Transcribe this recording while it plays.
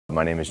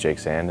My name is Jake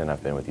Sand and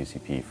I've been with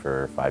UCP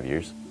for 5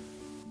 years.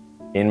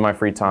 In my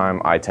free time,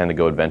 I tend to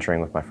go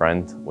adventuring with my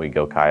friends. We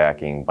go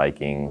kayaking,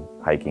 biking,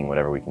 hiking,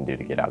 whatever we can do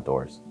to get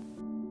outdoors.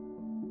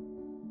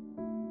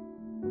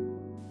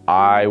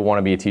 I want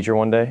to be a teacher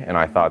one day, and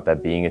I thought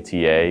that being a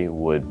TA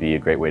would be a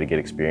great way to get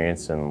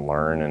experience and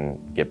learn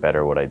and get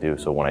better at what I do.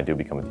 So when I do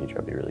become a teacher,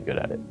 I'll be really good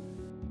at it.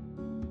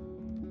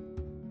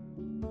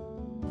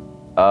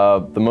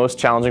 The most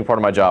challenging part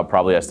of my job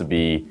probably has to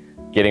be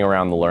getting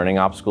around the learning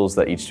obstacles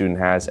that each student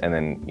has, and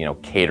then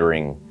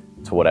catering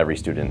to what every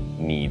student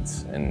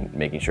needs and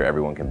making sure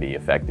everyone can be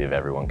effective,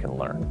 everyone can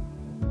learn.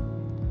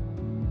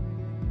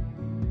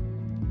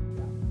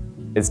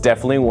 It's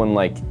definitely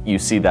when you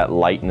see that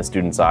light in the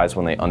student's eyes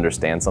when they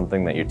understand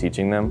something that you're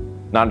teaching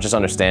them. Not just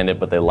understand it,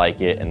 but they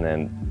like it, and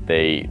then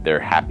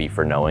they're happy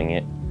for knowing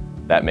it.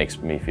 That makes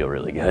me feel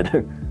really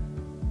good.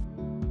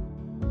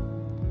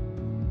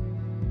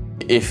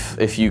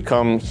 If you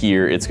come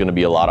here, it's going to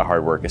be a lot of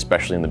hard work,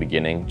 especially in the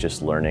beginning,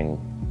 just learning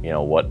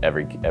what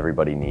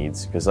everybody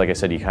needs. Because like I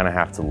said, you kind of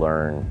have to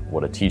learn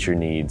what a teacher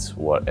needs,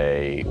 what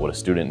a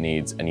student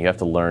needs, and you have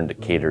to learn to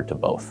cater to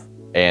both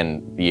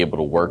and be able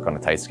to work on a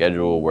tight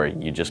schedule where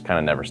you just kind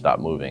of never stop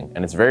moving.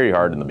 And it's very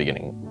hard in the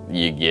beginning.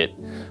 You get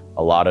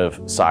a lot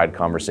of side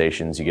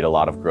conversations, you get a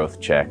lot of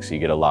growth checks, you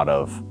get a lot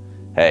of,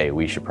 hey,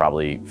 we should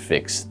probably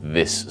fix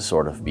this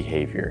sort of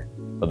behavior.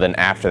 But then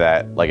after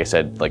that, like I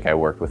said, I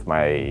worked with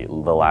the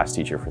last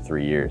teacher for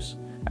 3 years.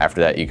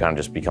 After that, you kind of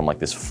just become like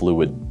this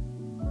fluid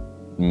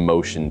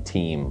motion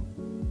team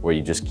where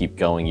you just keep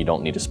going. You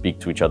don't need to speak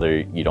to each other.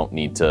 You don't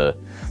need to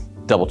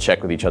double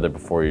check with each other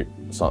before you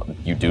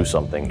do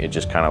something. It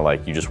just kind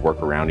of you just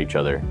work around each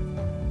other,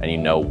 and you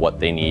know what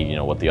they need, you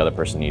know what the other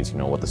person needs, you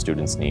know what the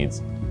students needs,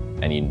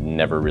 and you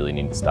never really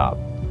need to stop.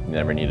 You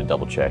never need to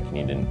double check.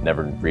 You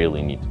never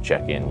really need to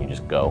check in. You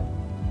just go.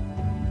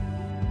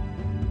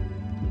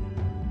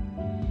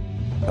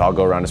 I'll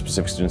go around to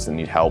specific students that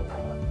need help,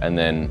 and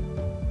then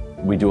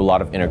we do a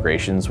lot of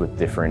integrations with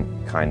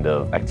different kind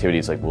of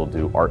activities. Like we'll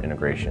do art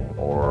integration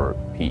or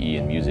PE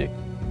and music,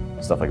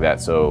 stuff like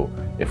that. So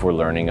if we're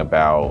learning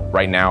about,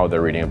 right now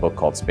they're reading a book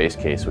called Space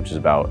Case, which is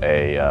about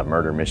a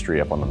murder mystery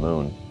up on the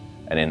moon.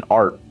 And in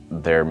art,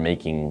 they're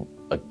making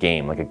a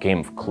game, like a game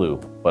of Clue,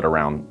 but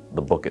around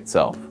the book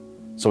itself.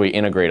 So we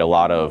integrate a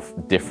lot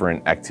of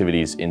different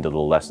activities into the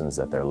lessons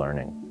that they're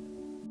learning.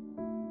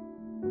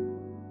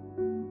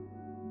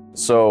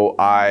 So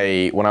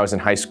when I was in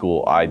high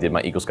school, I did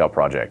my Eagle Scout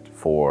project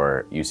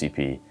for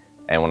UCP.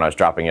 And when I was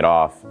dropping it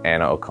off,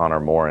 Anna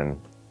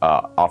O'Connor-Moran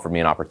offered me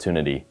an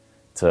opportunity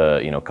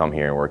to come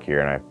here and work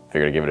here, and I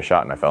figured I'd give it a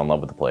shot, and I fell in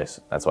love with the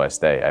place. That's why I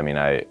stay. I mean,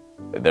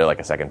 they're like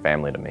a second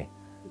family to me.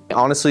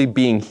 Honestly,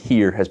 being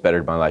here has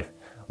bettered my life.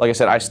 Like I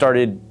said, I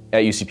started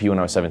at UCP when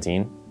I was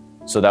 17,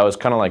 so that was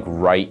kind of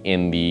right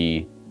in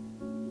the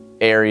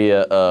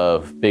area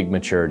of big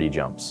maturity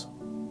jumps,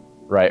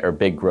 right, or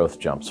big growth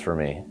jumps for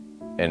me.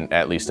 And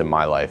at least in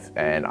my life,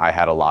 and I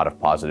had a lot of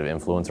positive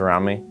influence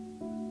around me,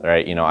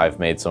 right? I've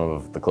made some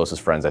of the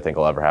closest friends I think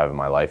I'll ever have in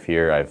my life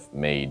here. I've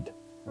made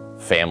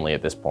family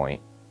at this point.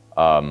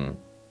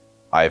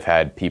 I've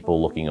had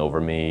people looking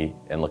over me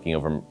and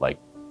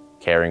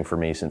caring for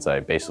me since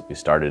I basically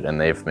started,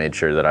 and they've made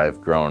sure that I've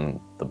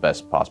grown the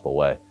best possible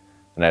way.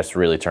 And that's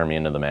really turned me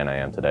into the man I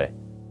am today.